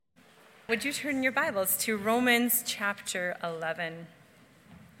Would you turn your Bibles to Romans chapter 11?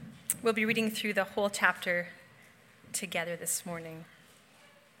 We'll be reading through the whole chapter together this morning,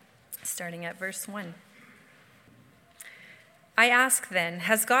 starting at verse 1. I ask then,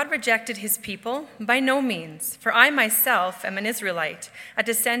 has God rejected his people? By no means, for I myself am an Israelite, a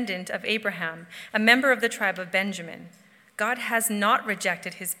descendant of Abraham, a member of the tribe of Benjamin. God has not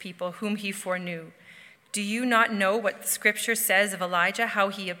rejected his people whom he foreknew. Do you not know what the scripture says of Elijah, how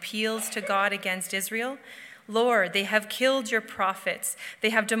he appeals to God against Israel? Lord, they have killed your prophets,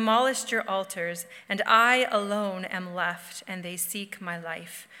 they have demolished your altars, and I alone am left, and they seek my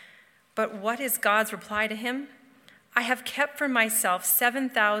life. But what is God's reply to him? I have kept for myself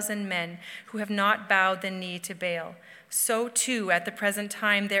 7,000 men who have not bowed the knee to Baal. So too, at the present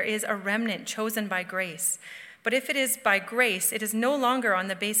time, there is a remnant chosen by grace. But if it is by grace, it is no longer on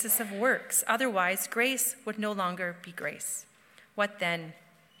the basis of works. Otherwise, grace would no longer be grace. What then?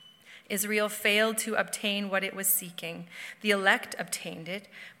 Israel failed to obtain what it was seeking. The elect obtained it,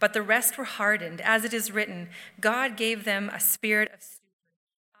 but the rest were hardened. As it is written, God gave them a spirit of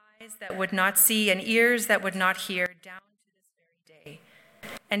stupor, eyes that would not see and ears that would not hear, down to this very day.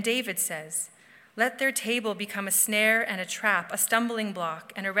 And David says, let their table become a snare and a trap, a stumbling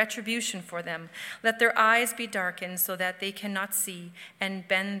block and a retribution for them. Let their eyes be darkened so that they cannot see, and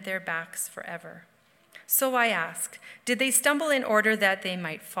bend their backs forever. So I ask, did they stumble in order that they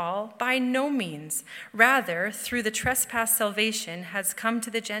might fall? By no means. Rather, through the trespass salvation has come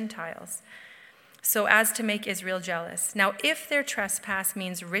to the Gentiles, so as to make Israel jealous. Now, if their trespass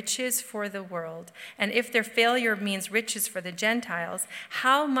means riches for the world, and if their failure means riches for the Gentiles,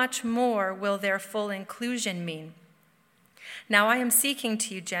 how much more will their full inclusion mean? Now I am speaking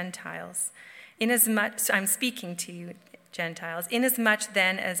to you, Gentiles, inasmuch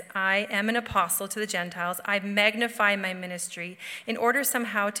then as I am an apostle to the Gentiles, I magnify my ministry in order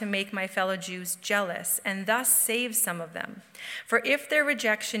somehow to make my fellow Jews jealous and thus save some of them. For if their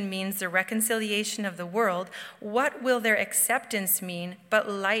rejection means the reconciliation of the world, what will their acceptance mean but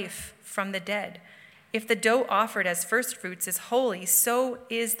life from the dead? If the dough offered as firstfruits is holy, so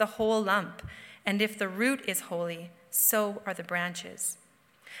is the whole lump. And if the root is holy, so are the branches.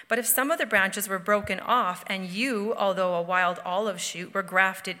 But if some of the branches were broken off, and you, although a wild olive shoot, were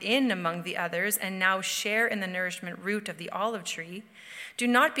grafted in among the others, and now share in the nourishment root of the olive tree, do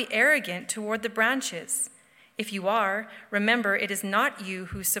not be arrogant toward the branches. If you are, remember it is not you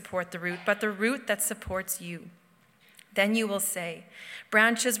who support the root, but the root that supports you. Then you will say,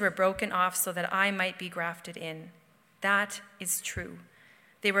 branches were broken off so that I might be grafted in. That is true.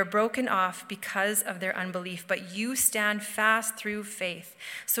 They were broken off because of their unbelief, but you stand fast through faith.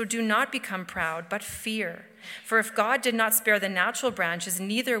 So do not become proud, but fear. For if God did not spare the natural branches,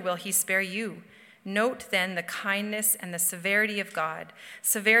 neither will he spare you. Note then the kindness and the severity of God,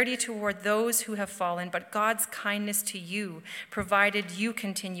 severity toward those who have fallen, but God's kindness to you, provided you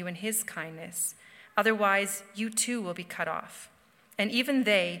continue in his kindness. Otherwise, you too will be cut off. And even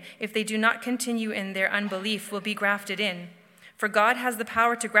they, if they do not continue in their unbelief, will be grafted in. For God has the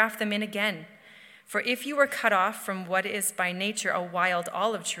power to graft them in again. For if you were cut off from what is by nature a wild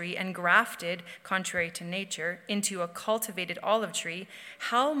olive tree and grafted, contrary to nature, into a cultivated olive tree,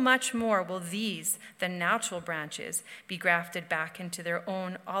 how much more will these, the natural branches, be grafted back into their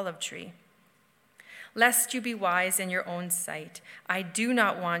own olive tree? Lest you be wise in your own sight, I do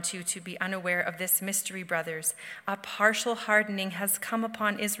not want you to be unaware of this mystery, brothers. A partial hardening has come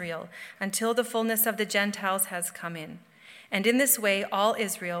upon Israel until the fullness of the Gentiles has come in. And in this way, all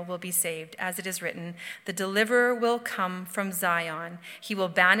Israel will be saved, as it is written, the deliverer will come from Zion. He will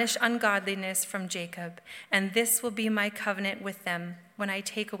banish ungodliness from Jacob, and this will be my covenant with them when I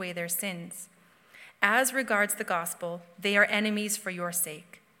take away their sins. As regards the gospel, they are enemies for your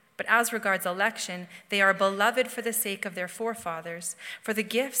sake. But as regards election, they are beloved for the sake of their forefathers, for the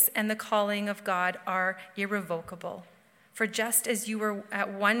gifts and the calling of God are irrevocable. For just as you were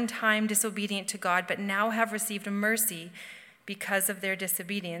at one time disobedient to God, but now have received mercy because of their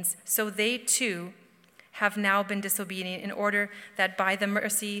disobedience, so they too have now been disobedient, in order that by the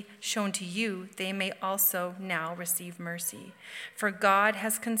mercy shown to you, they may also now receive mercy. For God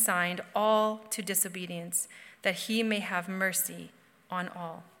has consigned all to disobedience, that he may have mercy on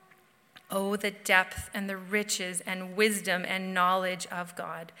all. Oh, the depth and the riches and wisdom and knowledge of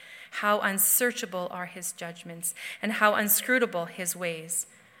God. How unsearchable are his judgments, and how inscrutable his ways.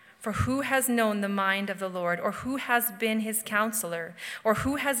 For who has known the mind of the Lord, or who has been his counselor, or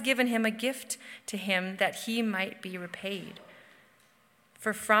who has given him a gift to him that he might be repaid?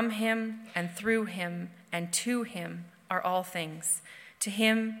 For from him and through him and to him are all things. To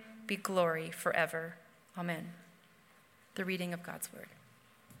him be glory forever. Amen. The reading of God's word.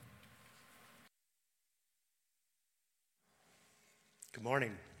 Good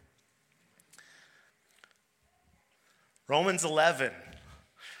morning. Romans 11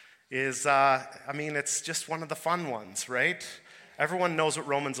 is, it's just one of the fun ones, right? Everyone knows what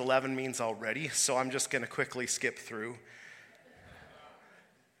Romans 11 means already, so I'm just going to quickly skip through.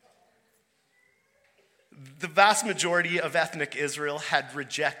 The vast majority of ethnic Israel had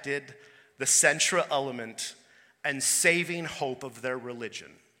rejected the central element and saving hope of their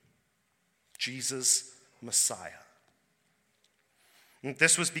religion, Jesus, Messiah.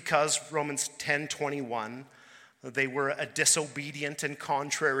 This was because Romans 10:21, they were a disobedient and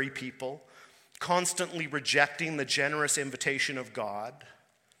contrary people, constantly rejecting the generous invitation of God.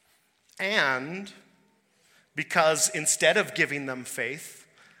 And because instead of giving them faith,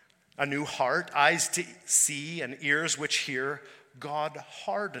 a new heart, eyes to see and ears which hear, God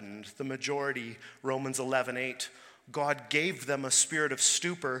hardened the majority, Romans 11:8. God gave them a spirit of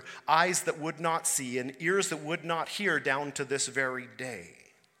stupor, eyes that would not see and ears that would not hear down to this very day.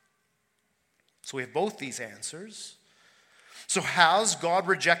 So we have both these answers. So has God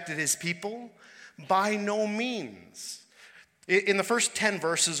rejected his people? By no means. In the first 10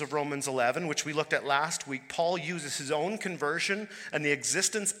 verses of Romans 11, which we looked at last week, Paul uses his own conversion and the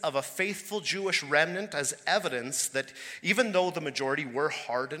existence of a faithful Jewish remnant as evidence that even though the majority were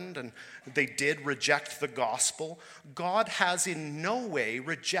hardened and they did reject the gospel, God has in no way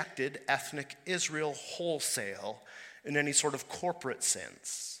rejected ethnic Israel wholesale in any sort of corporate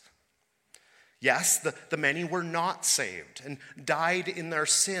sense. Yes, the many were not saved and died in their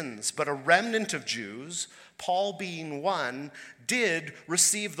sins, but a remnant of Jews, Paul being one, did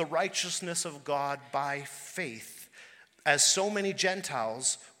receive the righteousness of God by faith, as so many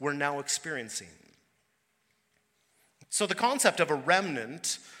Gentiles were now experiencing. So the concept of a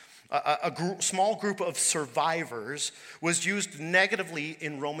remnant, small group of survivors, was used negatively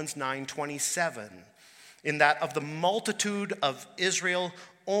in Romans 9:27, in that of the multitude of Israel,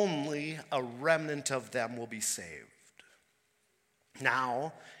 only a remnant of them will be saved.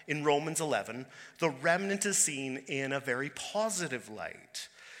 Now, in Romans 11, the remnant is seen in a very positive light.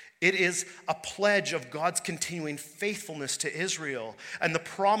 It is a pledge of God's continuing faithfulness to Israel and the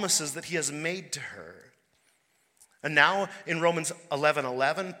promises that he has made to her. And now, in Romans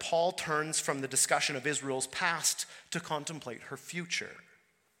 11:11, Paul turns from the discussion of Israel's past to contemplate her future.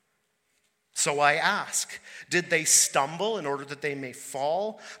 So I ask, did they stumble in order that they may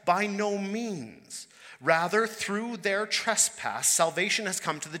fall? By no means. Rather, through their trespass, salvation has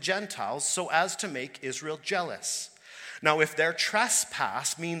come to the Gentiles so as to make Israel jealous. Now, if their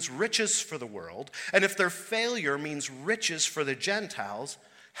trespass means riches for the world, and if their failure means riches for the Gentiles,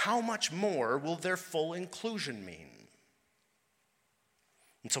 how much more will their full inclusion mean?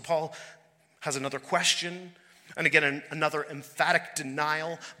 And so Paul has another question, and again, another emphatic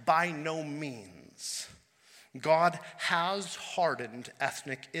denial. By no means. God has hardened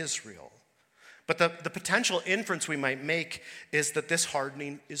ethnic Israel. But the potential inference we might make is that this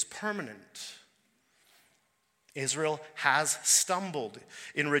hardening is permanent. Israel has stumbled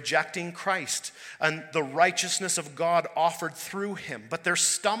in rejecting Christ and the righteousness of God offered through him. But their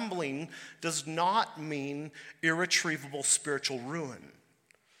stumbling does not mean irretrievable spiritual ruin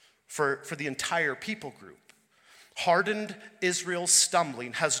for the entire people group. Hardened Israel's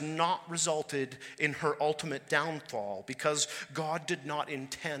stumbling has not resulted in her ultimate downfall because God did not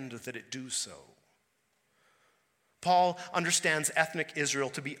intend that it do so. Paul understands ethnic Israel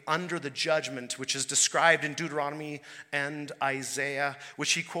to be under the judgment which is described in Deuteronomy and Isaiah,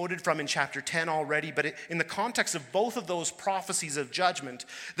 which he quoted from in chapter 10 already. But in the context of both of those prophecies of judgment,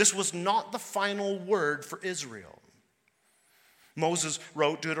 this was not the final word for Israel. Moses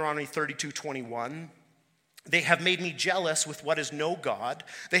wrote Deuteronomy 32:21. They have made me jealous with what is no God.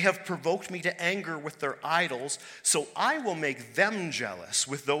 They have provoked me to anger with their idols. So I will make them jealous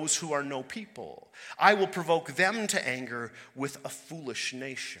with those who are no people. I will provoke them to anger with a foolish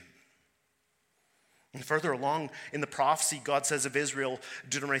nation. And further along in the prophecy, God says of Israel,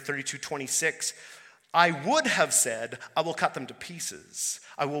 Deuteronomy 32:26, I would have said, I will cut them to pieces.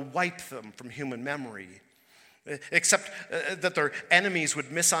 I will wipe them from human memory. Except that their enemies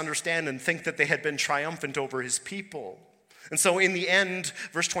would misunderstand and think that they had been triumphant over his people. And so in the end,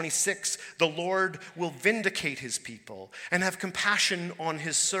 verse 26, the Lord will vindicate his people and have compassion on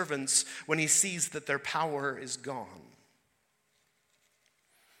his servants when he sees that their power is gone.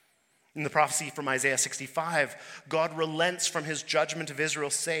 In the prophecy from Isaiah 65, God relents from his judgment of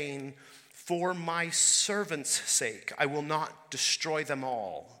Israel, saying, for my servants' sake, I will not destroy them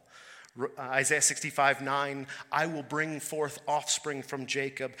all. Isaiah 65:9, I will bring forth offspring from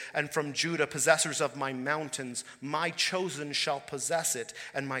Jacob and from Judah, possessors of my mountains. My chosen shall possess it,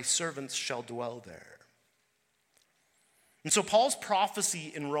 and my servants shall dwell there. And so Paul's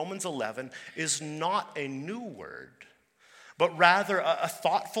prophecy in Romans 11 is not a new word, but rather a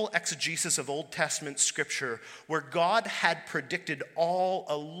thoughtful exegesis of Old Testament scripture where God had predicted all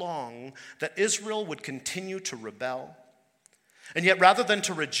along that Israel would continue to rebel. And yet, rather than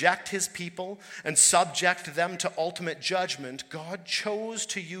to reject his people and subject them to ultimate judgment, God chose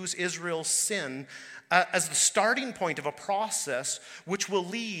to use Israel's sin as the starting point of a process which will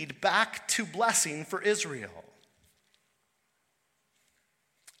lead back to blessing for Israel.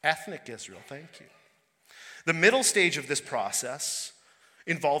 Ethnic Israel, thank you. The middle stage of this process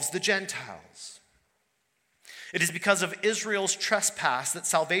involves the Gentiles. It is because of Israel's trespass that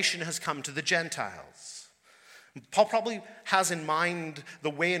salvation has come to the Gentiles. Paul probably has in mind the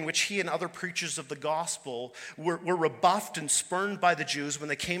way in which he and other preachers of the gospel were rebuffed and spurned by the Jews when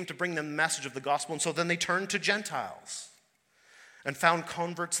they came to bring them the message of the gospel, and so then they turned to Gentiles and found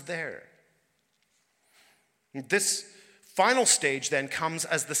converts there. This final stage then comes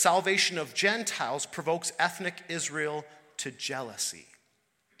as the salvation of Gentiles provokes ethnic Israel to jealousy.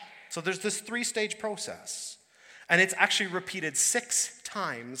 So there's this three-stage process, and it's actually repeated 6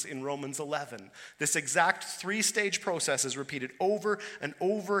 times in Romans 11. This exact three-stage process is repeated over and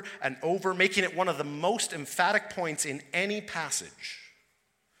over and over, making it one of the most emphatic points in any passage.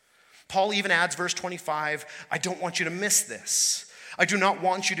 Paul even adds verse 25, I don't want you to miss this. I do not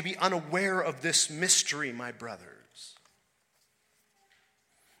want you to be unaware of this mystery, my brothers.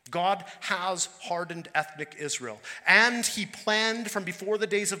 God has hardened ethnic Israel, and he planned from before the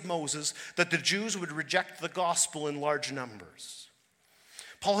days of Moses that the Jews would reject the gospel in large numbers.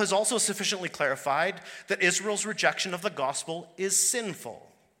 Paul has also sufficiently clarified that Israel's rejection of the gospel is sinful.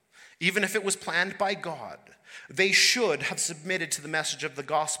 Even if it was planned by God, they should have submitted to the message of the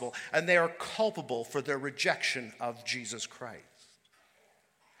gospel, and they are culpable for their rejection of Jesus Christ.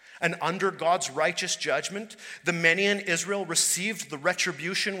 And under God's righteous judgment, the many in Israel received the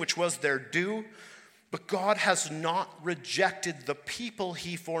retribution which was their due, but God has not rejected the people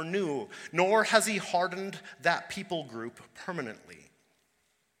he foreknew, nor has he hardened that people group permanently.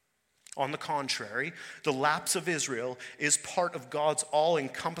 On the contrary, the lapse of Israel is part of God's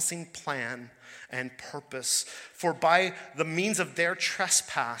all-encompassing plan and purpose. For by the means of their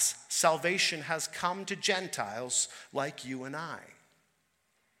trespass, salvation has come to Gentiles like you and I.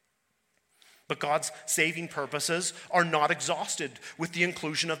 But God's saving purposes are not exhausted with the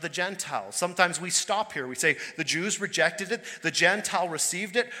inclusion of the Gentiles. Sometimes we stop here. We say the Jews rejected it, the Gentile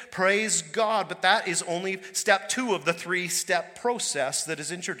received it, praise God. But that is only step 2 of the 3-step process that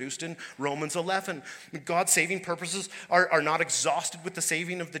is introduced in Romans 11. God's saving purposes are not exhausted with the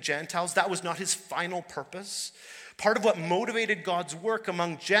saving of the Gentiles. That was not his final purpose. Part of what motivated God's work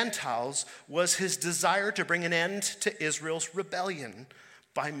among Gentiles was his desire to bring an end to Israel's rebellion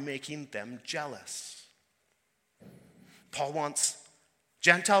by making them jealous. Paul wants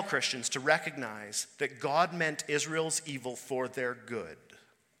Gentile Christians to recognize that God meant Israel's evil for their good.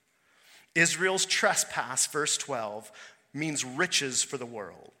 Israel's trespass, verse 12, means riches for the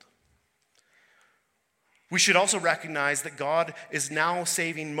world. We should also recognize that God is now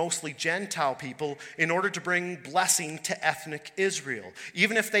saving mostly Gentile people in order to bring blessing to ethnic Israel,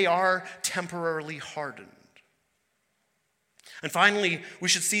 even if they are temporarily hardened. And finally, we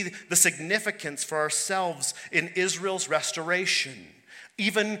should see the significance for ourselves in Israel's restoration.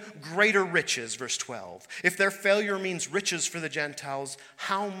 Even greater riches, verse 12. If their failure means riches for the Gentiles,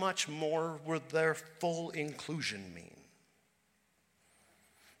 how much more will their full inclusion mean?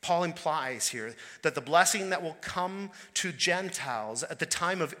 Paul implies here that the blessing that will come to Gentiles at the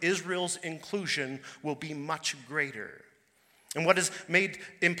time of Israel's inclusion will be much greater. And what is made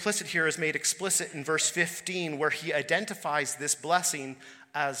implicit here is made explicit in verse 15, where he identifies this blessing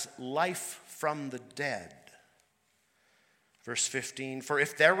as life from the dead. Verse 15, for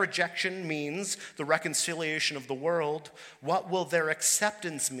if their rejection means the reconciliation of the world, what will their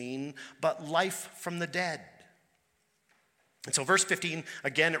acceptance mean but life from the dead? And so verse 15,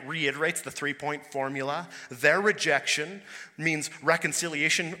 again, it reiterates the 3-point formula. Their rejection means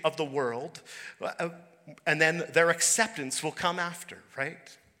reconciliation of the world. And then their acceptance will come after,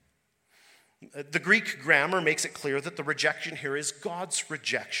 right? The Greek grammar makes it clear that the rejection here is God's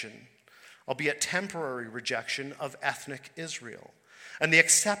rejection, albeit temporary rejection of ethnic Israel. And the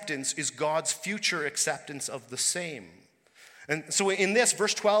acceptance is God's future acceptance of the same. And so in this,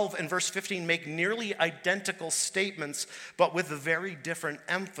 verse 12 and verse 15 make nearly identical statements, but with a very different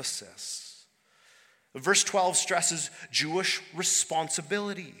emphasis. Verse 12 stresses Jewish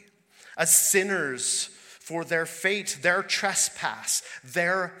responsibility as sinners for their fate, their trespass,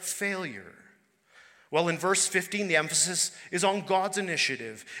 their failure. Well, in verse 15, the emphasis is on God's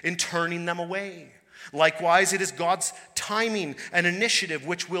initiative in turning them away. Likewise, it is God's timing and initiative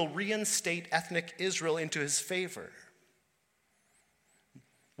which will reinstate ethnic Israel into his favor.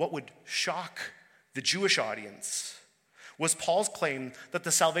 What would shock the Jewish audience was Paul's claim that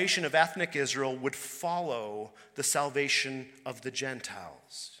the salvation of ethnic Israel would follow the salvation of the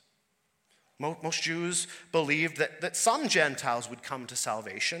Gentiles. Most Jews believed that some Gentiles would come to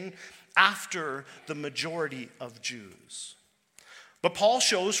salvation after the majority of Jews. But Paul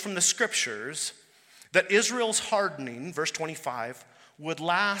shows from the scriptures that Israel's hardening, verse 25, would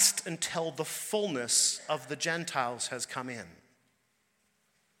last until the fullness of the Gentiles has come in.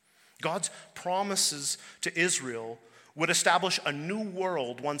 God's promises to Israel would establish a new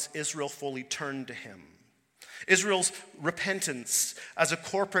world once Israel fully turned to him. Israel's repentance as a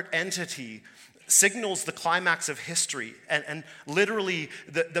corporate entity signals the climax of history, and literally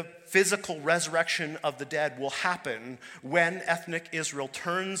the physical resurrection of the dead will happen when ethnic Israel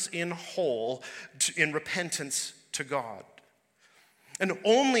turns in whole in repentance to God. And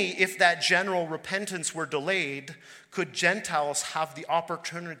only if that general repentance were delayed could Gentiles have the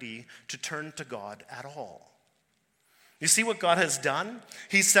opportunity to turn to God at all. You see what God has done?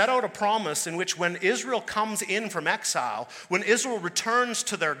 He set out a promise in which when Israel comes in from exile, when Israel returns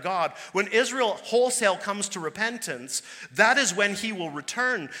to their God, when Israel wholesale comes to repentance, that is when he will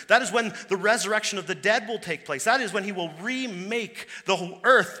return. That is when the resurrection of the dead will take place. That is when he will remake the whole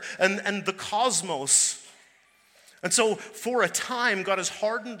earth and the cosmos. And so for a time, God has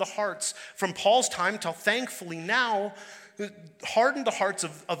hardened the hearts from Paul's time till thankfully now, hardened the hearts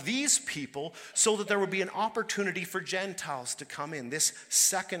of these people so that there would be an opportunity for Gentiles to come in, this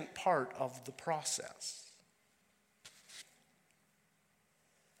second part of the process.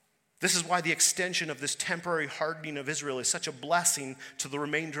 This is why the extension of this temporary hardening of Israel is such a blessing to the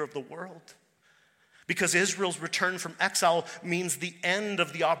remainder of the world. Because Israel's return from exile means the end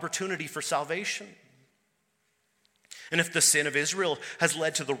of the opportunity for salvation. And if the sin of Israel has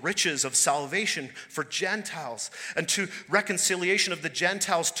led to the riches of salvation for Gentiles and to reconciliation of the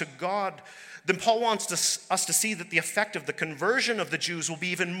Gentiles to God, then Paul wants us to see that the effect of the conversion of the Jews will be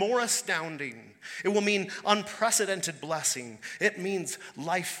even more astounding. It will mean unprecedented blessing. It means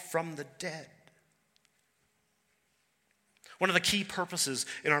life from the dead. One of the key purposes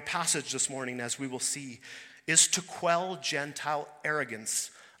in our passage this morning, as we will see, is to quell Gentile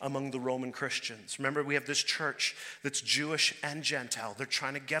arrogance among the Roman Christians. Remember, we have this church that's Jewish and Gentile. They're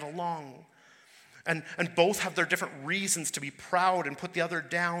trying to get along. And both have their different reasons to be proud and put the other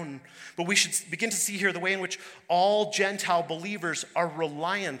down. But we should begin to see here the way in which all Gentile believers are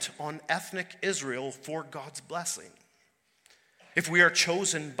reliant on ethnic Israel for God's blessing. If we are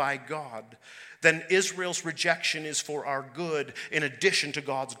chosen by God, then Israel's rejection is for our good in addition to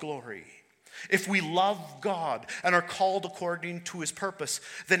God's glory. If we love God and are called according to his purpose,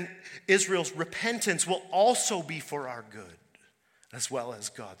 then Israel's repentance will also be for our good, as well as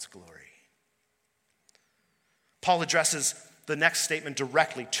God's glory. Paul addresses the next statement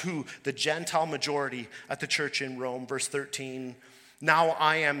directly to the Gentile majority at the church in Rome, verse 13. Now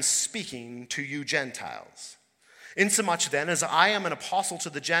I am speaking to you Gentiles. Insomuch then as I am an apostle to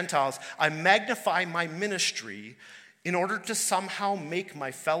the Gentiles, I magnify my ministry in order to somehow make my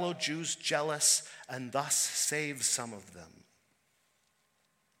fellow Jews jealous and thus save some of them.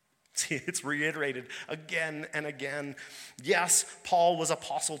 See, it's reiterated again and again. Yes, Paul was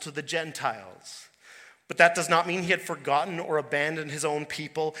apostle to the Gentiles, but that does not mean he had forgotten or abandoned his own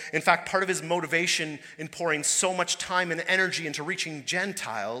people. In fact, part of his motivation in pouring so much time and energy into reaching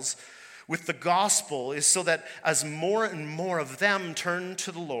Gentiles with the gospel is so that as more and more of them turn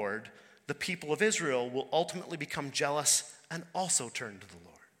to the Lord, the people of Israel will ultimately become jealous and also turn to the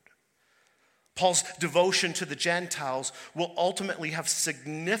Lord. Paul's devotion to the Gentiles will ultimately have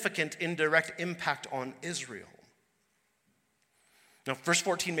significant indirect impact on Israel. Now, verse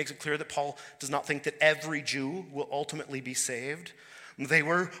 14 makes it clear that Paul does not think that every Jew will ultimately be saved. They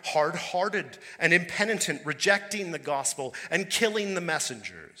were hard-hearted and impenitent, rejecting the gospel and killing the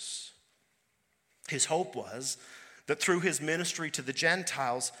messengers. His hope was that through his ministry to the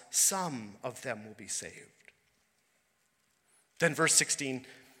Gentiles, some of them will be saved. Then verse 16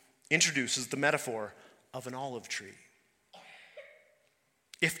 introduces the metaphor of an olive tree.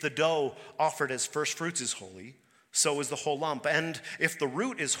 If the dough offered as first fruits is holy, so is the whole lump. And if the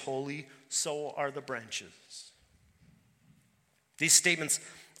root is holy, so are the branches. These statements,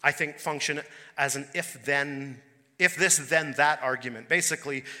 I think, function as an if this, then that argument.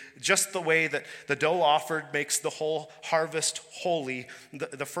 Basically, just the way that the dough offered makes the whole harvest holy,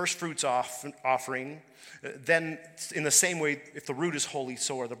 the first fruits offering, then in the same way, if the root is holy,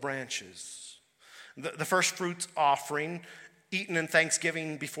 so are the branches. The first fruits offering eaten in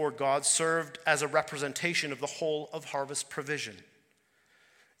thanksgiving before God, served as a representation of the whole of harvest provision.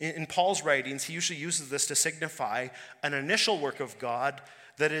 In Paul's writings, he usually uses this to signify an initial work of God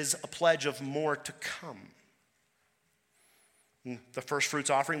that is a pledge of more to come. The first fruits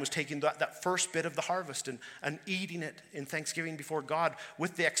offering was taking that first bit of the harvest and eating it in thanksgiving before God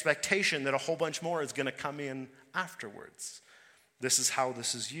with the expectation that a whole bunch more is going to come in afterwards. This is how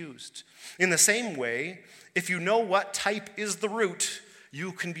this is used. In the same way, if you know what type is the root,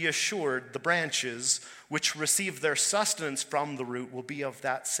 you can be assured the branches which receive their sustenance from the root will be of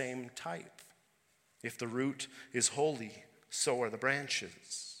that same type. If the root is holy, so are the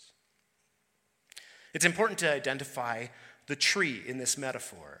branches. It's important to identify the tree in this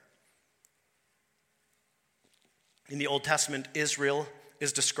metaphor. In the Old Testament, Israel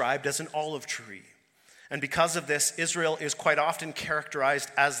is described as an olive tree. And because of this, Israel is quite often characterized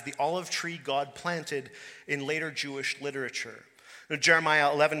as the olive tree God planted in later Jewish literature. In Jeremiah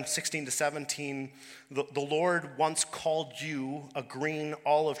 11:16-17, the Lord once called you a green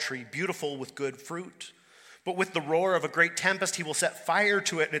olive tree, beautiful with good fruit. But with the roar of a great tempest, he will set fire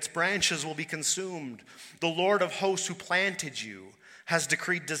to it, and its branches will be consumed. The Lord of hosts who planted you has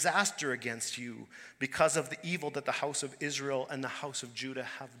decreed disaster against you because of the evil that the house of Israel and the house of Judah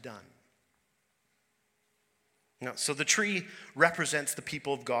have done. Now, so the tree represents the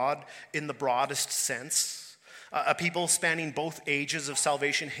people of God in the broadest sense, a people spanning both ages of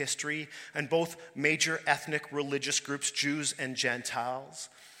salvation history and both major ethnic religious groups, Jews and Gentiles.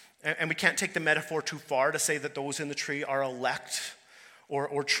 And we can't take the metaphor too far to say that those in the tree are elect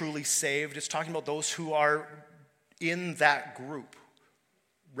or truly saved. It's talking about those who are in that group,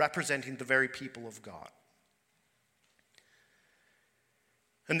 representing the very people of God.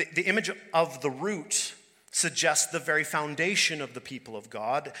 And the image of the root suggests the very foundation of the people of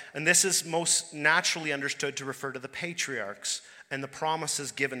God, and this is most naturally understood to refer to the patriarchs and the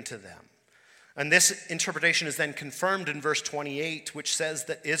promises given to them. And this interpretation is then confirmed in verse 28, which says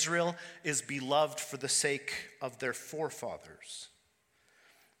that Israel is beloved for the sake of their forefathers.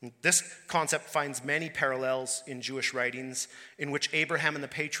 This concept finds many parallels in Jewish writings in which Abraham and the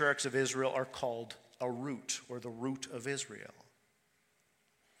patriarchs of Israel are called a root, or the root of Israel.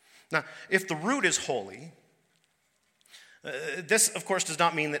 Now, if the root is holy, this, of course, does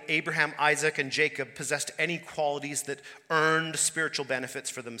not mean that Abraham, Isaac, and Jacob possessed any qualities that earned spiritual benefits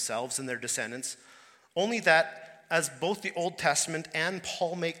for themselves and their descendants, only that, as both the Old Testament and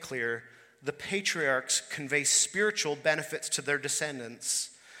Paul make clear, the patriarchs convey spiritual benefits to their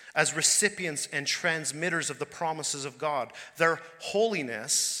descendants as recipients and transmitters of the promises of God. Their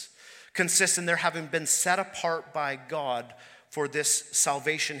holiness consists in their having been set apart by God for this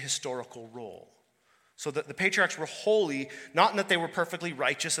salvation historical role. So that the patriarchs were holy, not in that they were perfectly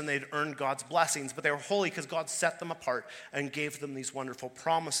righteous and they'd earned God's blessings, but they were holy because God set them apart and gave them these wonderful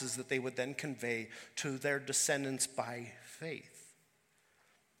promises that they would then convey to their descendants by faith.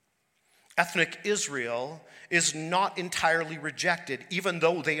 Ethnic Israel is not entirely rejected, even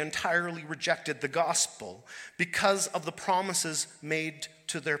though they entirely rejected the gospel, because of the promises made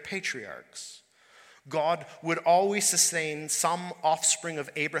to their patriarchs. God would always sustain some offspring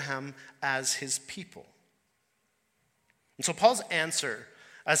of Abraham as his people. And so Paul's answer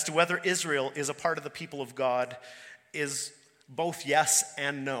as to whether Israel is a part of the people of God is both yes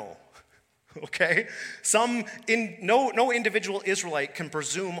and no. Okay? No individual Israelite can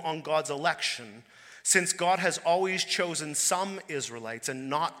presume on God's election, since God has always chosen some Israelites and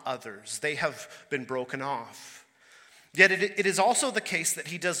not others. They have been broken off. Yet it is also the case that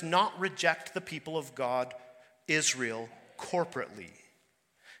he does not reject the people of God, Israel, corporately.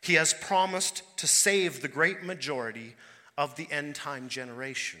 He has promised to save the great majority of the end-time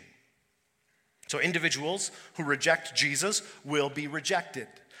generation. So individuals who reject Jesus will be rejected.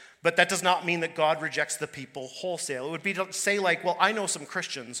 But that does not mean that God rejects the people wholesale. It would be to say like, well, I know some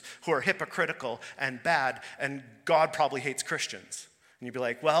Christians who are hypocritical and bad, and God probably hates Christians. And you'd be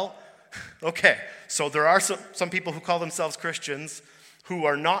like, well, okay, so there are some people who call themselves Christians who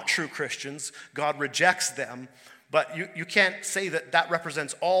are not true Christians. God rejects them, but you can't say that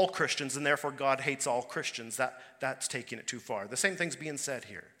represents all Christians and therefore God hates all Christians. That's taking it too far. The same thing's being said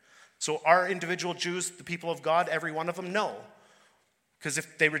here. So are individual Jews the people of God, every one of them? No. Because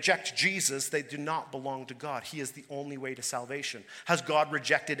if they reject Jesus, they do not belong to God. He is the only way to salvation. Has God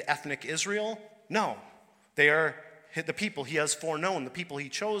rejected ethnic Israel? No. They are the people he has foreknown, the people he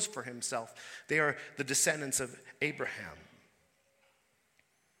chose for himself. They are the descendants of Abraham.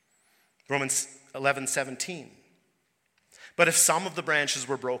 Romans 11:17. But if some of the branches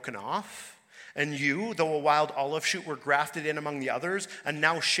were broken off, And you, though a wild olive shoot, were grafted in among the others, and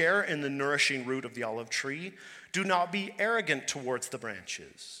now share in the nourishing root of the olive tree. Do not be arrogant towards the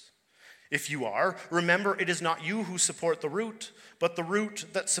branches. If you are, remember it is not you who support the root, but the root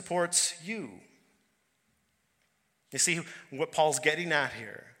that supports you. You see what Paul's getting at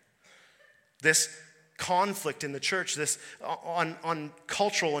here? This conflict in the church, this on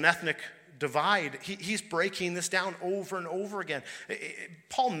cultural and ethnic divide, he's breaking this down over and over again.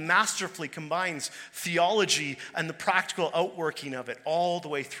 Paul masterfully combines theology and the practical outworking of it all the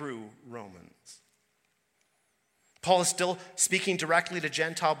way through Romans. Paul is still speaking directly to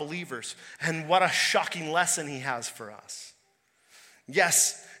Gentile believers, and what a shocking lesson he has for us.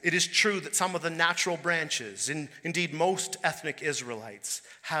 Yes, it is true that some of the natural branches, indeed most ethnic Israelites,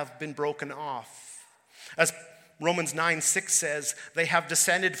 have been broken off. As Romans 9:6 says, they have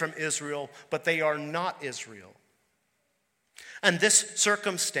descended from Israel, but they are not Israel. And this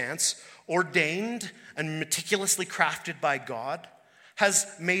circumstance, ordained and meticulously crafted by God, has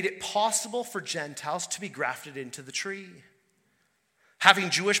made it possible for Gentiles to be grafted into the tree.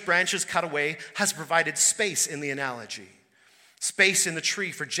 Having Jewish branches cut away has provided space in the analogy, space in the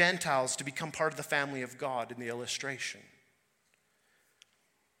tree for Gentiles to become part of the family of God in the illustration.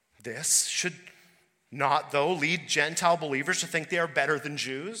 This should not, though, lead Gentile believers to think they are better than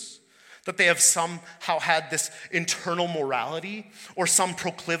Jews, that they have somehow had this internal morality or some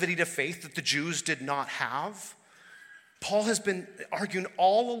proclivity to faith that the Jews did not have. Paul has been arguing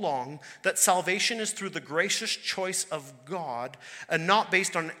all along that salvation is through the gracious choice of God and not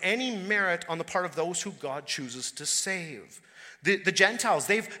based on any merit on the part of those who God chooses to save. The Gentiles,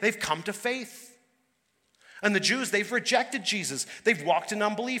 they've come to faith. And the Jews, they've rejected Jesus. They've walked in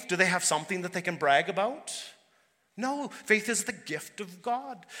unbelief. Do they have something that they can brag about? No, faith is the gift of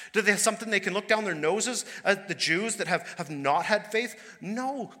God. Do they have something they can look down their noses at the Jews that have not had faith?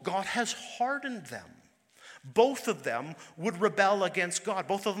 No, God has hardened them. Both of them would rebel against God.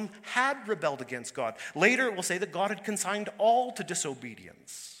 Both of them had rebelled against God. Later it will say that God had consigned all to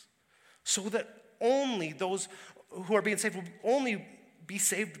disobedience, so that only those who are being saved will only be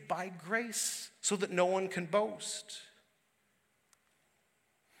saved by grace, so that no one can boast.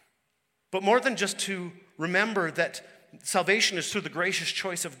 But more than just to remember that salvation is through the gracious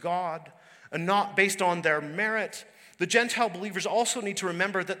choice of God and not based on their merit, the Gentile believers also need to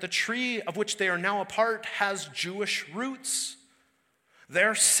remember that the tree of which they are now a part has Jewish roots.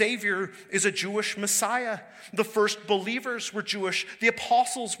 Their Savior is a Jewish Messiah. The first believers were Jewish. The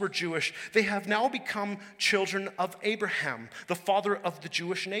apostles were Jewish. They have now become children of Abraham, the father of the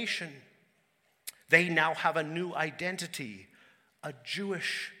Jewish nation. They now have a new identity, a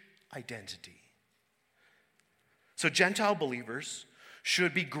Jewish identity. So Gentile believers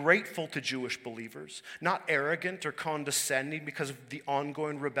should be grateful to Jewish believers, not arrogant or condescending because of the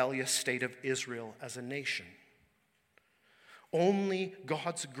ongoing rebellious state of Israel as a nation. Only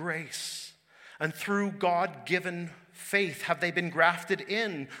God's grace and through God-given faith have they been grafted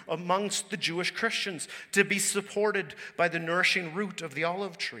in amongst the Jewish Christians to be supported by the nourishing root of the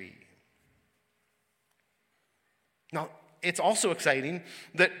olive tree. Now, it's also exciting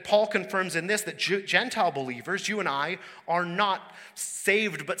that Paul confirms in this that Gentile believers, you and I, are not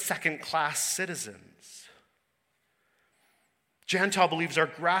saved but second-class citizens. Gentile believers are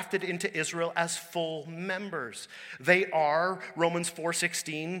grafted into Israel as full members. They are, Romans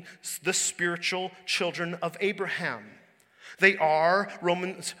 4:16, the spiritual children of Abraham. They are,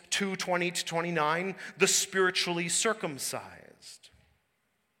 Romans 2:20-29, the spiritually circumcised.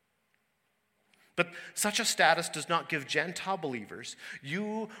 But such a status does not give Gentile believers,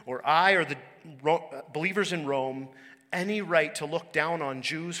 you or I or the believers in Rome, any right to look down on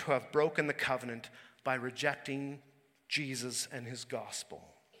Jews who have broken the covenant by rejecting Jesus and his gospel.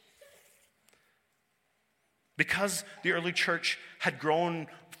 Because the early church had grown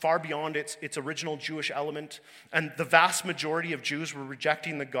far beyond its original Jewish element, and the vast majority of Jews were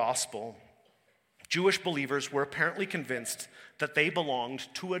rejecting the gospel, Jewish believers were apparently convinced that they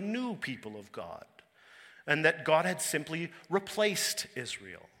belonged to a new people of God, and that God had simply replaced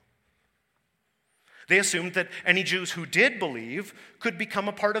Israel. They assumed that any Jews who did believe could become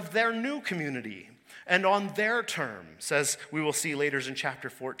a part of their new community, and on their terms, as we will see later in chapter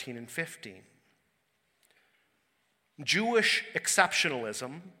 14 and 15. Jewish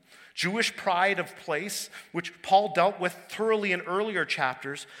exceptionalism, Jewish pride of place, which Paul dealt with thoroughly in earlier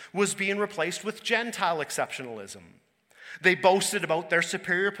chapters, was being replaced with Gentile exceptionalism. They boasted about their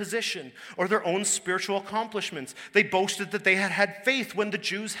superior position or their own spiritual accomplishments. They boasted that they had had faith when the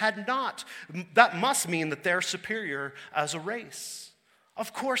Jews had not. That must mean that they're superior as a race.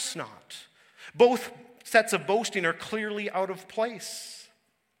 Of course not. Both sets of boasting are clearly out of place.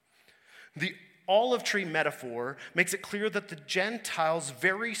 The olive tree metaphor makes it clear that the Gentiles'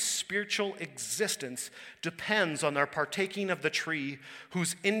 very spiritual existence depends on their partaking of the tree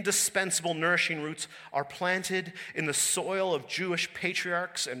whose indispensable nourishing roots are planted in the soil of Jewish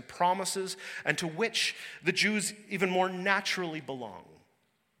patriarchs and promises, and to which the Jews even more naturally belong.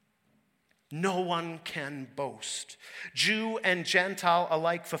 No one can boast. Jew and Gentile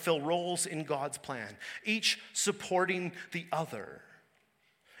alike fulfill roles in God's plan, each supporting the other,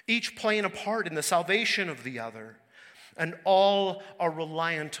 each playing a part in the salvation of the other, and all are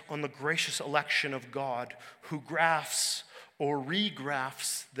reliant on the gracious election of God, who grafts or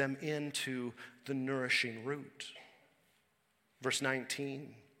regrafts them into the nourishing root. Verse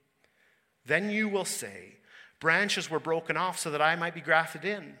 19, then you will say, branches were broken off so that I might be grafted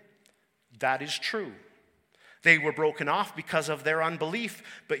in. That is true. They were broken off because of their unbelief,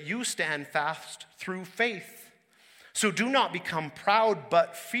 but you stand fast through faith. So do not become proud,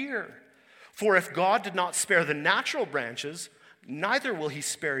 but fear. For if God did not spare the natural branches, neither will he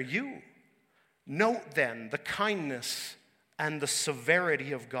spare you. Note then the kindness and the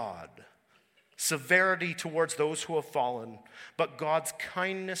severity of God. Severity towards those who have fallen, but God's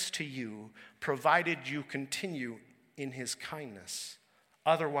kindness to you, provided you continue in his kindness.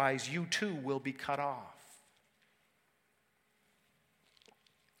 Otherwise, you too will be cut off.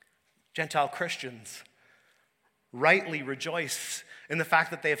 Gentile Christians rightly rejoice in the fact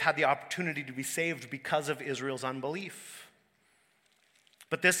that they have had the opportunity to be saved because of Israel's unbelief.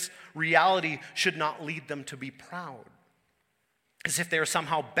 But this reality should not lead them to be proud, as if they are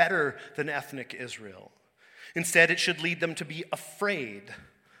somehow better than ethnic Israel. Instead, it should lead them to be afraid,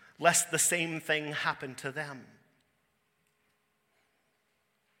 lest the same thing happen to them.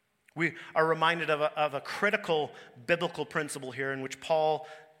 We are reminded of a critical biblical principle here in which Paul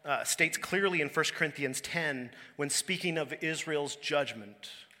states clearly in 1 Corinthians 10 when speaking of Israel's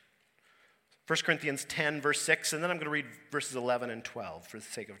judgment. 1 Corinthians 10, verse 6, and then I'm going to read verses 11 and 12 for the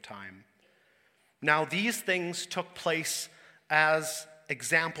sake of time. Now these things took place as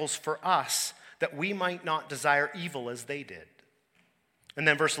examples for us, that we might not desire evil as they did. And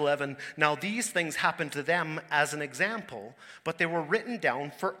then verse 11, now these things happened to them as an example, but they were written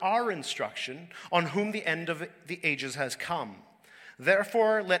down for our instruction, on whom the end of the ages has come.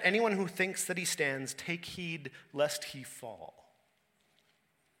 Therefore, let anyone who thinks that he stands take heed lest he fall.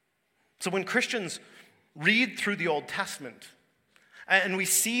 So when Christians read through the Old Testament, and we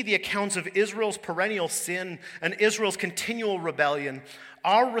see the accounts of Israel's perennial sin and Israel's continual rebellion,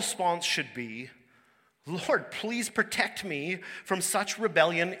 our response should be, Lord, please protect me from such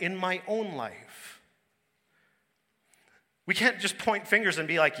rebellion in my own life. We can't just point fingers and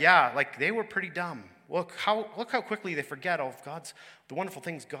be like, yeah, like they were pretty dumb. Look how quickly they forget all of the wonderful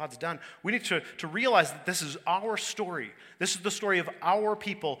things God's done. We need to realize that this is our story. This is the story of our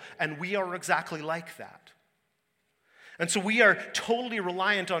people, and we are exactly like that. And so we are totally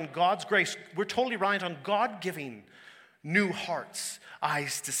reliant on God's grace. We're totally reliant on God giving new hearts,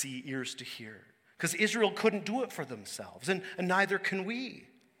 eyes to see, ears to hear. Because Israel couldn't do it for themselves, and neither can we.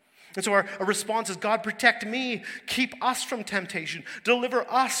 And so our response is, God, protect me, keep us from temptation, deliver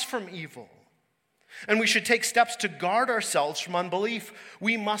us from evil. And we should take steps to guard ourselves from unbelief.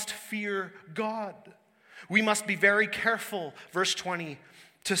 We must fear God. We must be very careful, verse 20,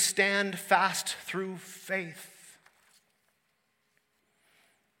 to stand fast through faith.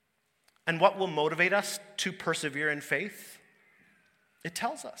 And what will motivate us to persevere in faith? It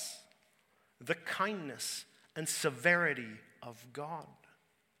tells us. The kindness and severity of God.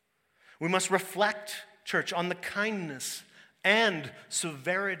 We must reflect, church, on the kindness and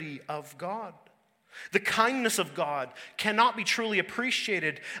severity of God. The kindness of God cannot be truly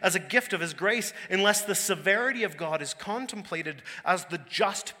appreciated as a gift of his grace unless the severity of God is contemplated as the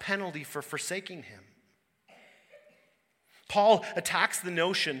just penalty for forsaking him. Paul attacks the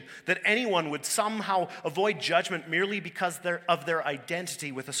notion that anyone would somehow avoid judgment merely because of their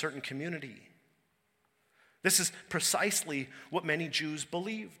identity with a certain community. This is precisely what many Jews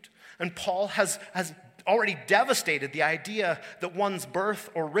believed. And Paul has already devastated the idea that one's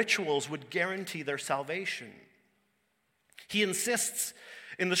birth or rituals would guarantee their salvation. He insists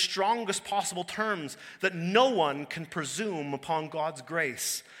in the strongest possible terms that no one can presume upon God's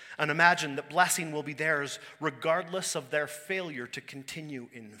grace and imagine that blessing will be theirs regardless of their failure to continue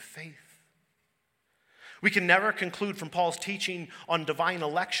in faith. We can never conclude from Paul's teaching on divine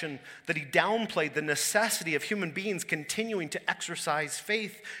election that he downplayed the necessity of human beings continuing to exercise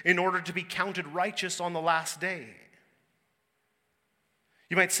faith in order to be counted righteous on the last day.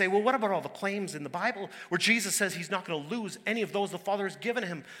 You might say, well, what about all the claims in the Bible where Jesus says he's not going to lose any of those the Father has given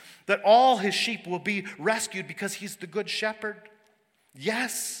him, that all his sheep will be rescued because he's the good shepherd?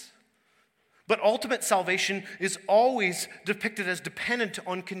 Yes, But ultimate salvation is always depicted as dependent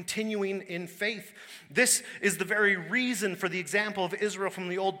on continuing in faith. This is the very reason for the example of Israel from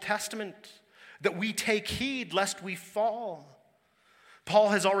the Old Testament, that we take heed lest we fall. Paul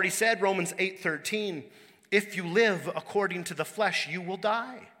has already said, Romans 8:13, if you live according to the flesh, you will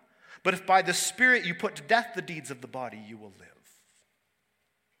die. But if by the Spirit you put to death the deeds of the body, you will live.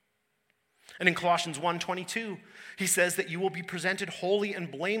 And in Colossians 1:22, he says that you will be presented holy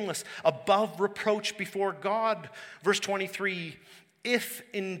and blameless, above reproach before God. Verse 23, if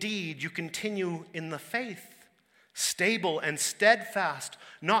indeed you continue in the faith, stable and steadfast,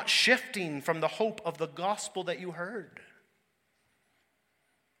 not shifting from the hope of the gospel that you heard.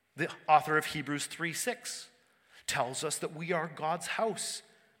 The author of Hebrews 3:6 tells us that we are God's house,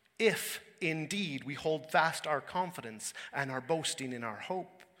 if indeed we hold fast our confidence and are boasting in our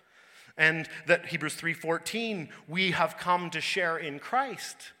hope. And that Hebrews 3:14, we have come to share in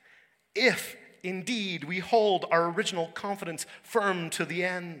Christ, if indeed we hold our original confidence firm to the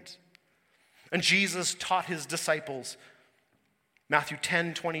end. And Jesus taught his disciples, Matthew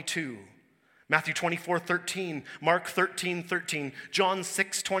 10:22, Matthew 24:13, Mark 13:13, John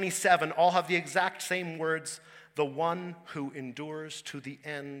 6:27, all have the exact same words, the one who endures to the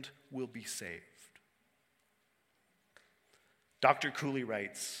end will be saved. Dr. Cooley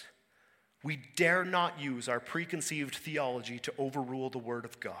writes, we dare not use our preconceived theology to overrule the Word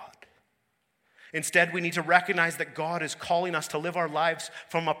of God. Instead, we need to recognize that God is calling us to live our lives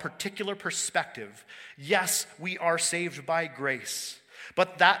from a particular perspective. Yes, we are saved by grace,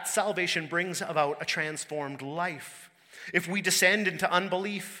 but that salvation brings about a transformed life. If we descend into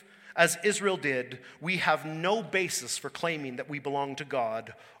unbelief, as Israel did, we have no basis for claiming that we belong to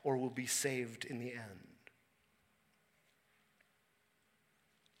God or will be saved in the end.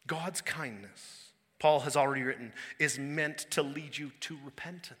 God's kindness, Paul has already written, is meant to lead you to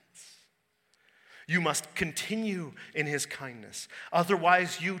repentance. You must continue in his kindness.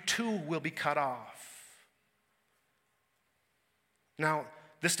 Otherwise, you too will be cut off. Now,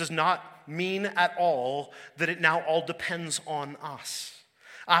 this does not mean at all that it now all depends on us.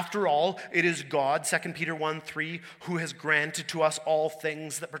 After all, it is God, 2 Peter 1:3, who has granted to us all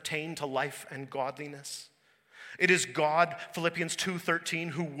things that pertain to life and godliness. It is God, Philippians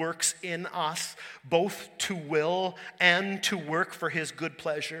 2:13, who works in us both to will and to work for his good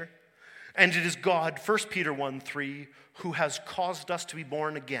pleasure. And it is God, 1 Peter 1:3, who has caused us to be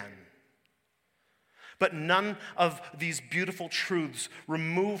born again. But none of these beautiful truths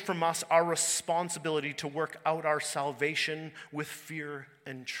remove from us our responsibility to work out our salvation with fear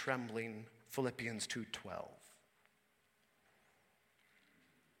and trembling, Philippians 2:12.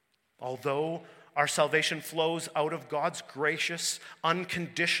 Although our salvation flows out of God's gracious,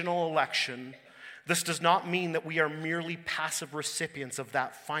 unconditional election, this does not mean that we are merely passive recipients of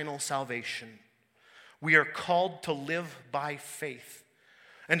that final salvation. We are called to live by faith.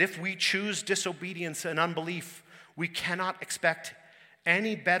 And if we choose disobedience and unbelief, we cannot expect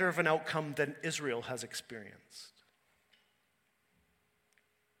any better of an outcome than Israel has experienced.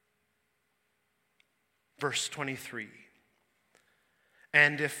 Verse 23,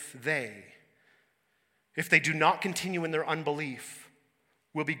 and if they do not continue in their unbelief,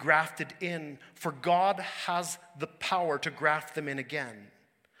 will be grafted in, for God has the power to graft them in again.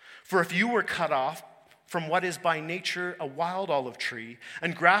 For if you were cut off from what is by nature a wild olive tree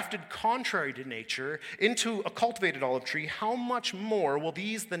and grafted contrary to nature into a cultivated olive tree, how much more will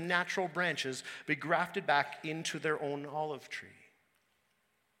these, the natural branches, be grafted back into their own olive tree?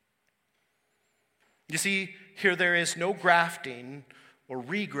 You see, here there is no grafting or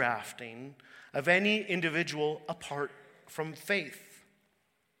regrafting of any individual apart from faith.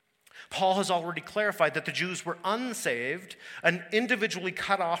 Paul has already clarified that the Jews were unsaved and individually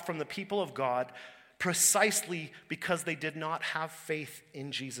cut off from the people of God precisely because they did not have faith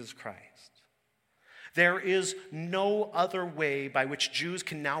in Jesus Christ. There is no other way by which Jews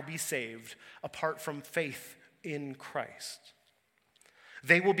can now be saved apart from faith in Christ.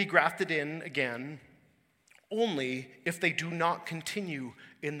 They will be grafted in again only if they do not continue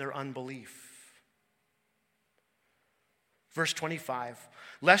in their unbelief. Verse 25,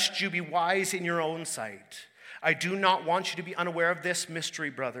 lest you be wise in your own sight, I do not want you to be unaware of this mystery,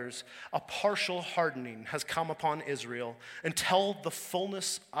 brothers. A partial hardening has come upon Israel until the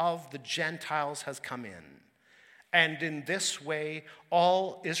fullness of the Gentiles has come in. And in this way,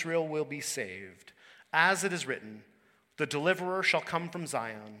 all Israel will be saved. As it is written, the deliverer shall come from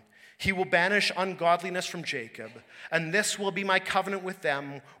Zion. He will banish ungodliness from Jacob, and this will be my covenant with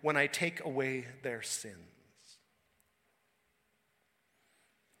them when I take away their sins.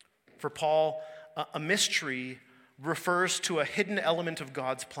 For Paul, a mystery refers to a hidden element of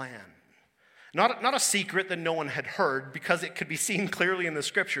God's plan. Not a secret that no one had heard, because it could be seen clearly in the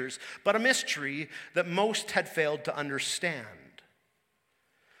scriptures, but a mystery that most had failed to understand.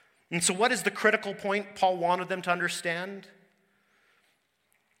 And so what is the critical point Paul wanted them to understand?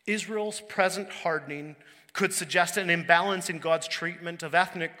 Israel's present hardening could suggest an imbalance in God's treatment of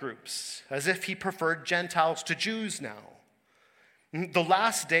ethnic groups, as if he preferred Gentiles to Jews now. The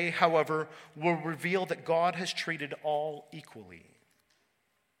last day, however, will reveal that God has treated all equally.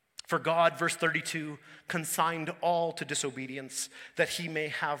 For God, verse 32, consigned all to disobedience, that he may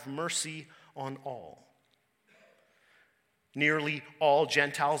have mercy on all. Nearly all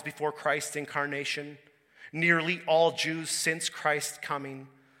Gentiles before Christ's incarnation, nearly all Jews since Christ's coming,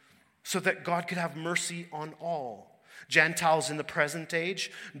 so that God could have mercy on all. Gentiles in the present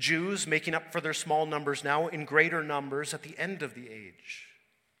age, Jews making up for their small numbers now in greater numbers at the end of the age.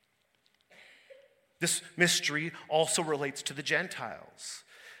 This mystery also relates to the Gentiles,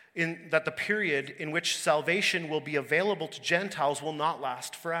 in that the period in which salvation will be available to Gentiles will not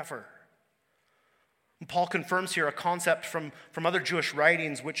last forever. And Paul confirms here a concept from other Jewish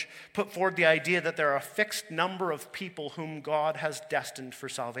writings which put forward the idea that there are a fixed number of people whom God has destined for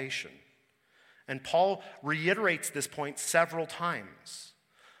salvation. And Paul reiterates this point several times.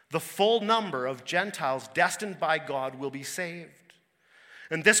 The full number of Gentiles destined by God will be saved.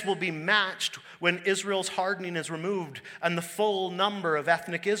 And this will be matched when Israel's hardening is removed and the full number of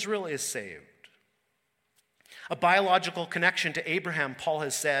ethnic Israel is saved. A biological connection to Abraham, Paul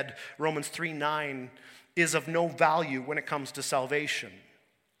has said, Romans 3:9, is of no value when it comes to salvation.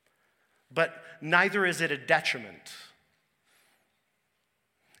 But neither is it a detriment.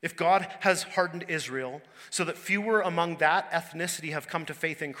 If God has hardened Israel so that fewer among that ethnicity have come to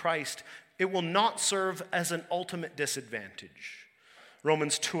faith in Christ, it will not serve as an ultimate disadvantage.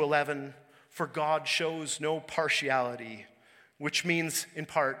 Romans 2:11, for God shows no partiality, which means in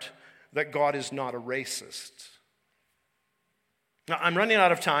part that God is not a racist. Now, I'm running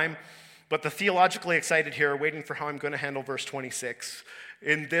out of time, but the theologically excited here are waiting for how I'm going to handle verse 26.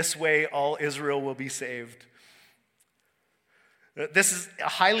 In this way, all Israel will be saved. This is a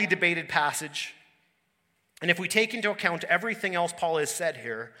highly debated passage, and if we take into account everything else Paul has said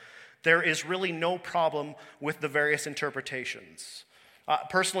here, there is really no problem with the various interpretations.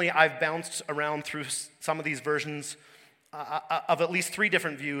 Personally, I've bounced around through some of these versions of at least 3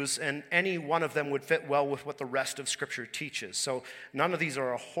 different views, and any one of them would fit well with what the rest of Scripture teaches. So none of these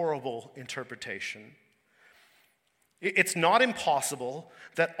are a horrible interpretation. It's not impossible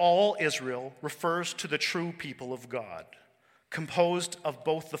that all Israel refers to the true people of God, composed of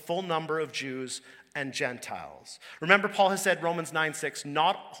both the full number of Jews and Gentiles. Remember, Paul has said, Romans 9:6,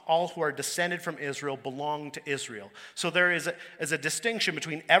 not all who are descended from Israel belong to Israel. So there is a distinction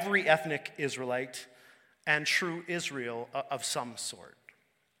between every ethnic Israelite and true Israel of some sort.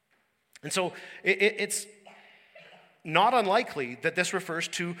 And so it's not unlikely that this refers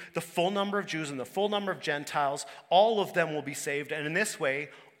to the full number of Jews and the full number of Gentiles. All of them will be saved, and in this way,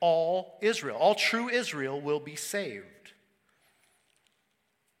 all Israel, all true Israel will be saved.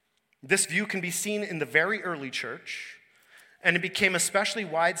 This view can be seen in the very early church, and it became especially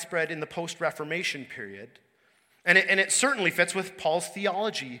widespread in the post-Reformation period. And it certainly fits with Paul's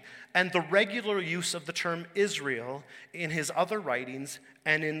theology and the regular use of the term Israel in his other writings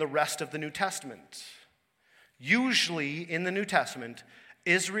and in the rest of the New Testament. Usually in the New Testament,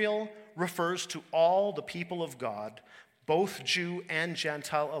 Israel refers to all the people of God, both Jew and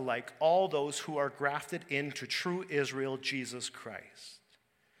Gentile alike, all those who are grafted into true Israel, Jesus Christ.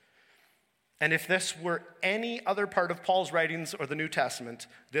 And if this were any other part of Paul's writings or the New Testament,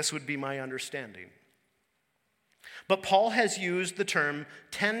 this would be my understanding. But Paul has used the term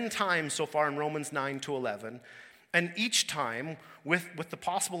 10 times so far in Romans 9-11, and each time, with the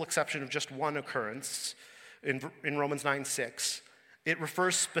possible exception of just one occurrence in Romans 9:6, it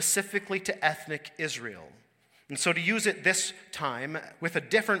refers specifically to ethnic Israel. And so to use it this time with a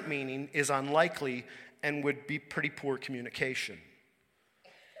different meaning is unlikely and would be pretty poor communication.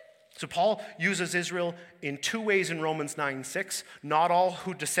 So Paul uses Israel in 2 ways in Romans 9:6. Not all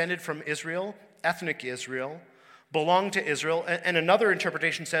who descended from Israel, ethnic Israel, belong to Israel. And another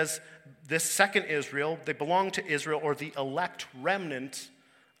interpretation says this second Israel, they belong to Israel, or the elect remnant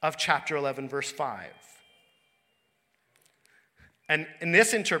of chapter 11, verse 5. And in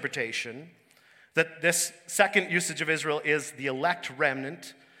this interpretation, that this second usage of Israel is the elect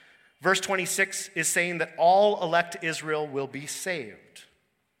remnant, verse 26 is saying that all elect Israel will be saved,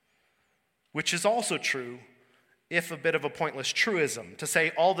 which is also true, if a bit of a pointless truism. To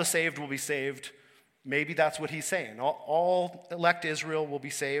say all the saved will be saved, maybe that's what he's saying. All elect Israel will be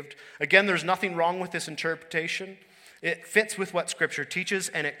saved. Again, there's nothing wrong with this interpretation. It fits with what Scripture teaches,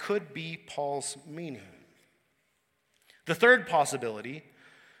 and it could be Paul's meaning. The third possibility,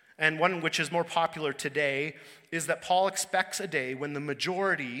 and one which is more popular today, is that Paul expects a day when the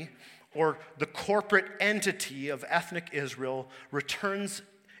majority or the corporate entity of ethnic Israel returns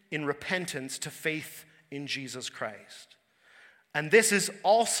in repentance to faith in Jesus Christ. And this is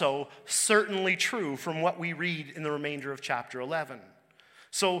also certainly true from what we read in the remainder of chapter 11.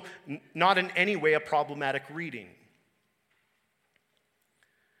 So, not in any way a problematic reading.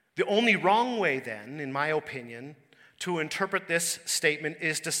 The only wrong way then, in my opinion, to interpret this statement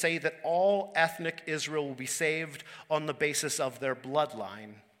is to say that all ethnic Israel will be saved on the basis of their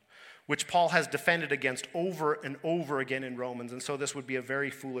bloodline, which Paul has defended against over and over again in Romans, and so this would be a very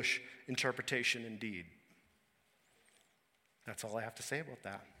foolish interpretation indeed. That's all I have to say about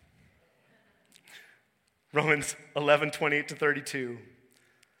that. Romans 11:28-32.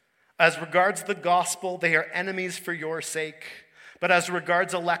 As regards the gospel, they are enemies for your sake, but as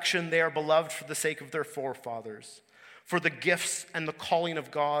regards election, they are beloved for the sake of their forefathers. For the gifts and the calling of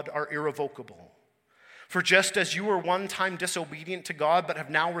God are irrevocable. For just as you were one time disobedient to God, but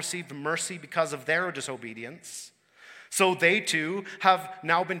have now received mercy because of their disobedience, so they too have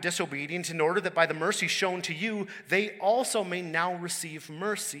now been disobedient in order that by the mercy shown to you, they also may now receive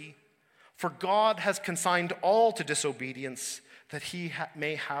mercy. For God has consigned all to disobedience, that he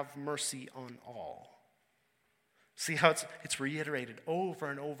may have mercy on all. See how it's reiterated over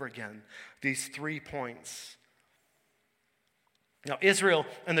and over again, these 3 points. Now, Israel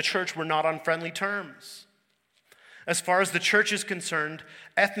and the church were not on friendly terms. As far as the church is concerned,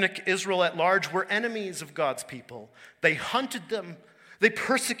 ethnic Israel at large were enemies of God's people. They hunted them, they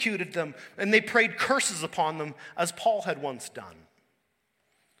persecuted them, and they prayed curses upon them, as Paul had once done.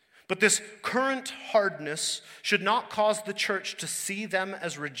 But this current hardness should not cause the church to see them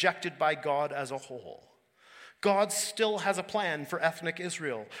as rejected by God as a whole. God still has a plan for ethnic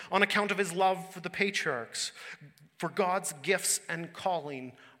Israel on account of his love for the patriarchs, for God's gifts and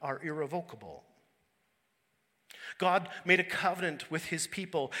calling are irrevocable. God made a covenant with his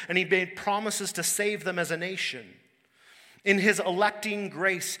people, and he made promises to save them as a nation. In his electing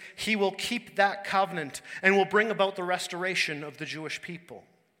grace, he will keep that covenant and will bring about the restoration of the Jewish people.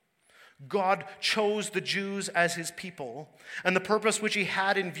 God chose the Jews as his people, and the purpose which he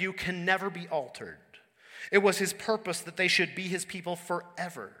had in view can never be altered. It was his purpose that they should be his people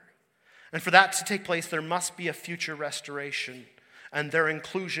forever. And for that to take place, there must be a future restoration and their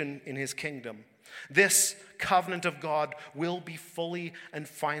inclusion in his kingdom. This covenant of God will be fully and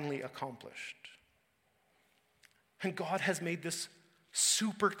finally accomplished. And God has made this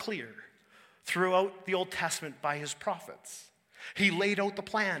super clear throughout the Old Testament by his prophets. He laid out the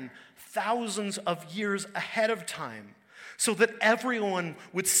plan thousands of years ahead of time so that everyone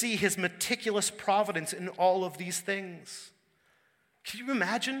would see his meticulous providence in all of these things. Can you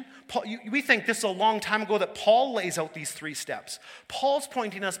imagine? We think this is a long time ago that Paul lays out these 3 steps. Paul's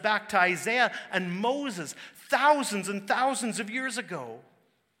pointing us back to Isaiah and Moses thousands and thousands of years ago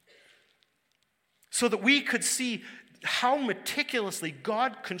so that we could see how meticulously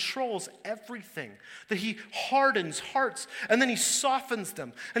God controls everything, that he hardens hearts and then he softens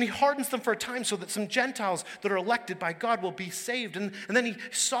them and he hardens them for a time so that some Gentiles that are elected by God will be saved, and then he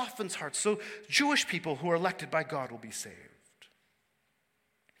softens hearts so Jewish people who are elected by God will be saved.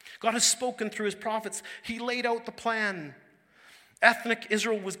 God has spoken through his prophets. He laid out the plan. Ethnic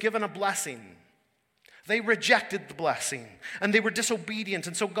Israel was given a blessing. They rejected the blessing, and they were disobedient,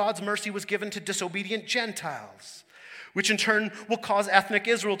 and so God's mercy was given to disobedient Gentiles, which in turn will cause ethnic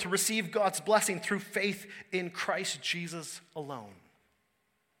Israel to receive God's blessing through faith in Christ Jesus alone.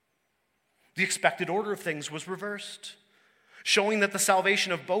 The expected order of things was reversed, showing that the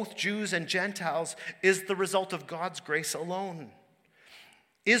salvation of both Jews and Gentiles is the result of God's grace alone.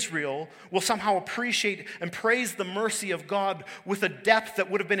 Israel will somehow appreciate and praise the mercy of God with a depth that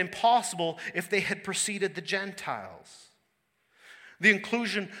would have been impossible if they had preceded the Gentiles. The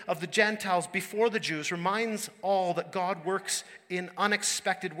inclusion of the Gentiles before the Jews reminds all that God works in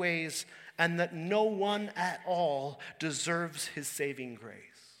unexpected ways and that no one at all deserves his saving grace.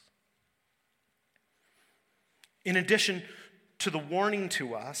 In addition to the warning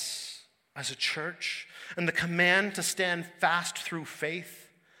to us as a church and the command to stand fast through faith,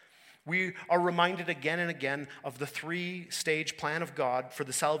 we are reminded again and again of the 3-stage plan of God for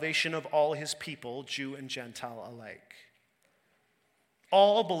the salvation of all his people, Jew and Gentile alike.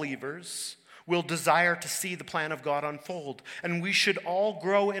 All believers will desire to see the plan of God unfold, and we should all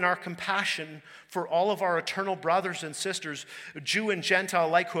grow in our compassion for all of our eternal brothers and sisters, Jew and Gentile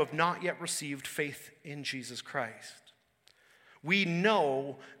alike, who have not yet received faith in Jesus Christ. We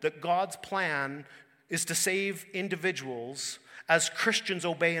know that God's plan is to save individuals as Christians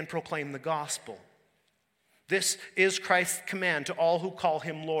obey and proclaim the gospel. This is Christ's command to all who call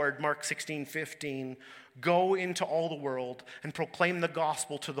him Lord, Mark 16:15. Go into all the world and proclaim the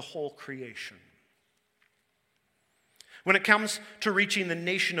gospel to the whole creation. When it comes to reaching the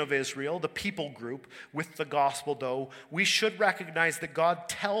nation of Israel, the people group, with the gospel, though, we should recognize that God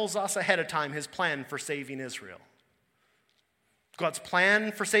tells us ahead of time his plan for saving Israel. God's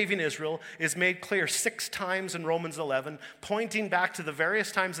plan for saving Israel is made clear 6 times in Romans 11, pointing back to the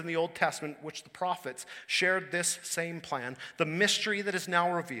various times in the Old Testament which the prophets shared this same plan, the mystery that is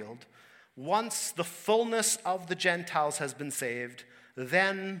now revealed. Once the fullness of the Gentiles has been saved,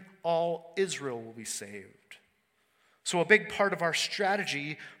 then all Israel will be saved. So a big part of our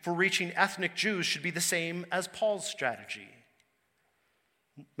strategy for reaching ethnic Jews should be the same as Paul's strategy.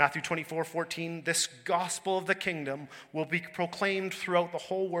 Matthew 24:14, this gospel of the kingdom will be proclaimed throughout the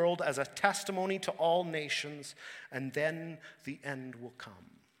whole world as a testimony to all nations, and then the end will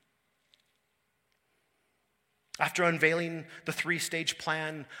come. After unveiling the 3-stage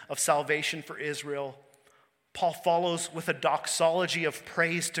plan of salvation for Israel, Paul follows with a doxology of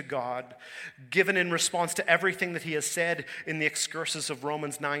praise to God, given in response to everything that he has said in the excursus of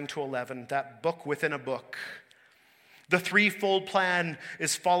Romans 9-11, that book within a book. The threefold plan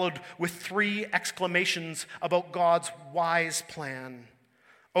is followed with 3 exclamations about God's wise plan.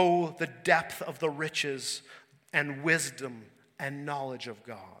 Oh, the depth of the riches and wisdom and knowledge of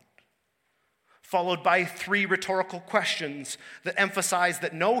God. Followed by 3 rhetorical questions that emphasize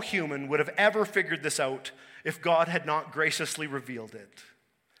that no human would have ever figured this out if God had not graciously revealed it.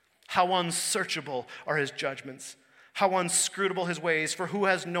 How unsearchable are his judgments, how inscrutable his ways, for who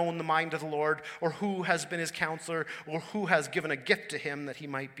has known the mind of the Lord, or who has been his counselor, or who has given a gift to him that he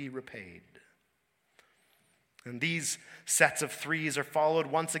might be repaid? And these sets of 3s are followed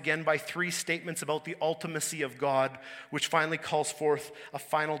once again by 3 statements about the ultimacy of God, which finally calls forth a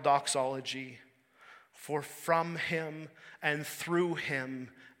final doxology. For from him and through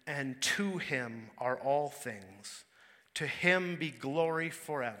him and to him are all things. To him be glory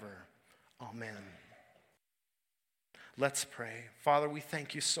forever. Amen. Let's pray. Father, we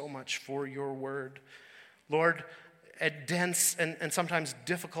thank you so much for your word. Lord, a dense and sometimes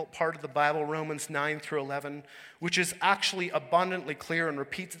difficult part of the Bible, Romans 9-11, which is actually abundantly clear and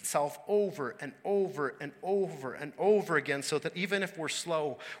repeats itself over and over and over and over again, so that even if we're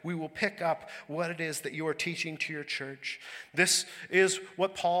slow, we will pick up what it is that you are teaching to your church. This is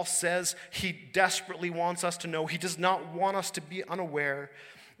what Paul says he desperately wants us to know. He does not want us to be unaware.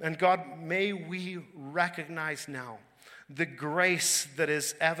 And God, may we recognize now the grace that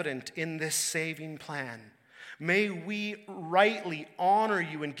is evident in this saving plan. May we rightly honor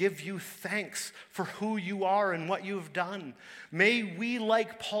you and give you thanks for who you are and what you have done. May we,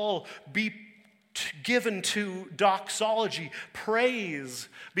 like Paul, be given to doxology, praise,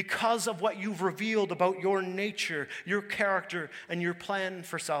 because of what you've revealed about your nature, your character, and your plan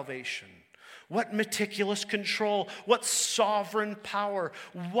for salvation. What meticulous control, what sovereign power,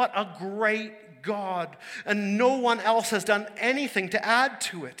 what a great God. And no one else has done anything to add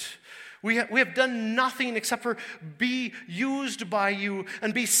to it. We have done nothing except for be used by you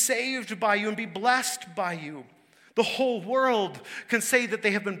and be saved by you and be blessed by you. The whole world can say that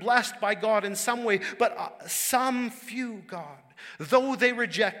they have been blessed by God in some way, but some few, God, though they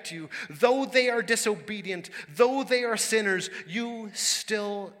reject you, though they are disobedient, though they are sinners, you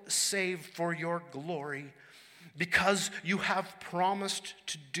still save for your glory. Because you have promised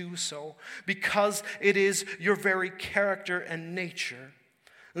to do so, because it is your very character and nature.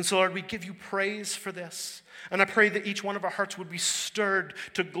 And so, Lord, we give you praise for this. And I pray that each one of our hearts would be stirred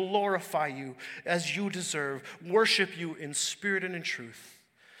to glorify you as you deserve, worship you in spirit and in truth.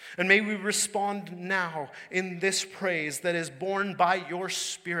 And may we respond now in this praise that is born by your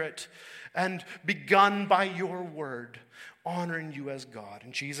Spirit and begun by your word, honoring you as God.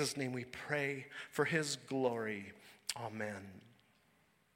 In Jesus' name we pray for his glory. Amen.